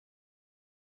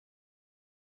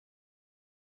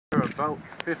They're about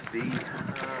 50.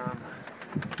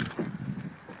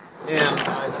 And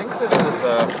I think this is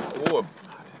I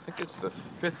think it's the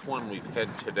 5th one we've had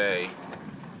today.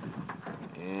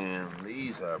 And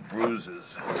these are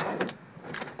bruises.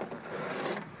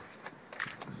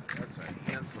 That's a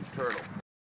handsome turtle.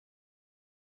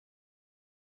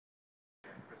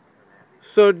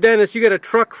 So Dennis, you got a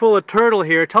truck full of turtle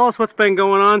here. Tell us what's been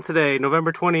going on today,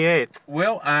 November 28th.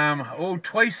 Well,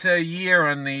 twice a year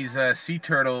on these sea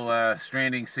turtle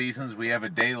stranding seasons, we have a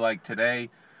day like today.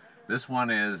 This one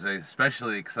is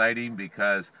especially exciting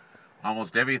because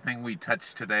almost everything we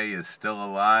touch today is still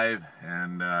alive,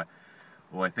 and I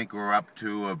think we're up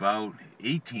to about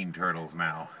 18 turtles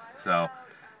now. So,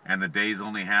 and the day's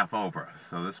only half over.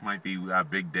 So this might be our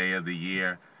big day of the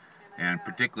year, and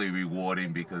particularly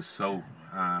rewarding because so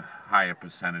high a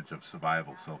percentage of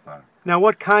survival so far. Now,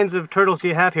 what kinds of turtles do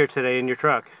you have here today in your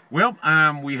truck? Well,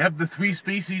 we have the 3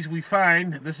 species we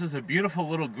find. This is a beautiful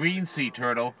little green sea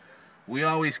turtle. We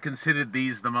always considered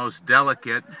these the most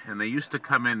delicate, and they used to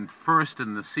come in first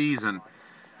in the season,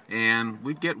 and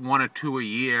we'd get 1 or 2 a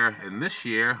year. And this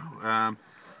year,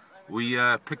 we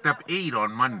picked up 8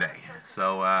 on Monday.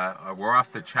 So we're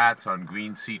off the charts on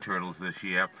green sea turtles this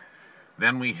year.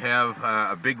 Then we have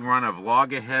a big run of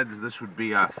loggerheads. This would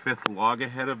be our 5th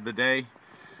loggerhead of the day.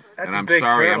 That's and I'm a big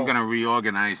sorry, turtle. I'm going to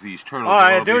reorganize these turtles. All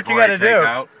right, do what you got to do.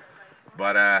 Out.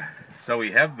 But so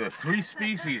we have the 3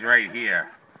 species right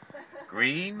here: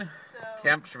 green,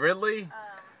 Kemp's Ridley,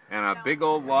 and a big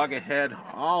old loggerhead,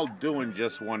 all doing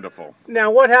just wonderful. Now,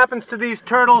 what happens to these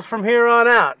turtles from here on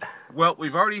out? Well,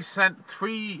 we've already sent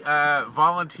 3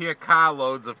 volunteer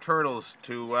carloads of turtles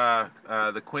to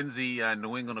the Quincy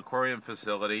New England Aquarium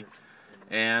facility,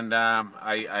 and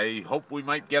I hope we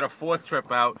might get a 4th trip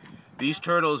out. These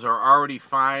turtles are already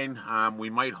fine. We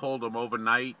might hold them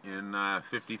overnight in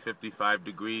 50-55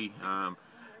 degree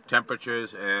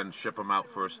temperatures and ship them out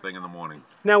first thing in the morning.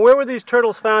 Now, where were these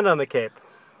turtles found on the Cape?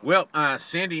 Well,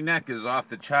 Sandy Neck is off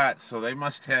the charts, so they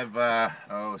must have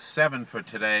 7 for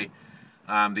today.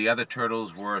 The other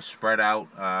turtles were spread out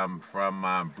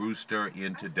from Brewster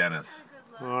into Dennis.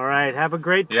 All right, have a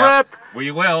great trip. Yeah,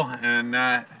 we will,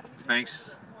 and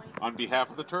thanks on behalf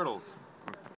of the turtles.